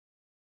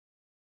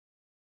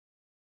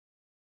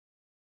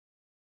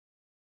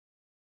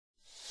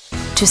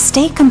To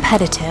stay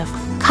competitive,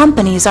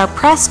 companies are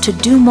pressed to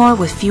do more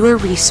with fewer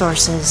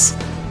resources.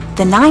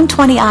 The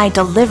 920i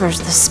delivers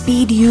the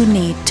speed you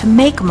need to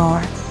make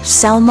more,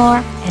 sell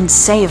more, and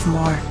save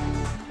more.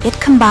 It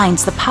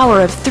combines the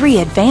power of 3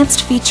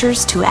 advanced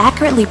features to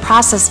accurately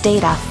process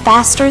data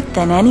faster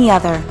than any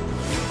other.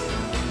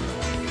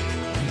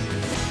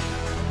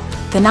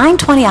 The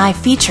 920i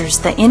features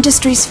the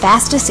industry's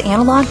fastest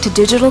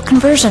analog-to-digital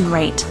conversion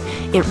rate.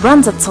 It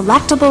runs at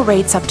selectable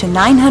rates up to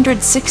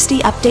 960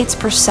 updates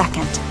per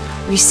second,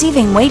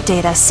 receiving weight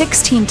data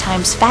 16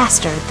 times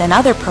faster than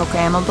other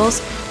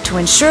programmables to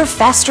ensure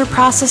faster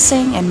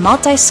processing in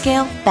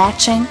multi-scale,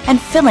 batching, and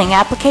filling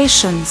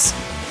applications.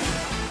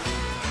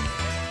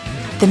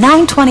 The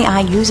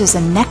 920i uses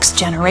a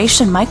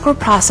next-generation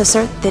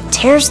microprocessor that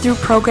tears through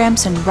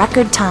programs in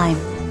record time.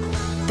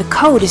 The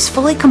code is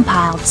fully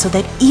compiled so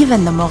that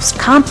even the most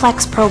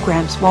complex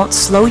programs won't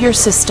slow your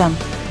system.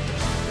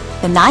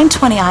 The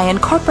 920i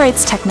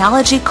incorporates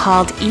technology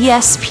called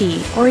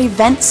ESP, or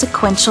Event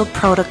Sequential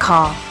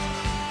Protocol.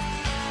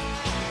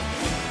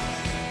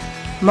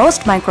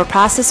 Most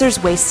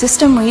microprocessors waste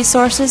system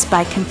resources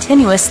by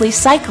continuously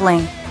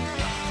cycling.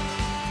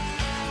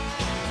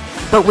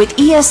 But with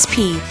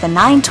ESP, the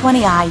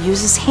 920i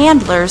uses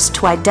handlers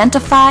to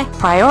identify,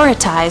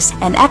 prioritize,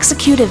 and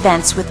execute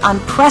events with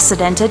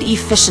unprecedented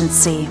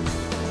efficiency.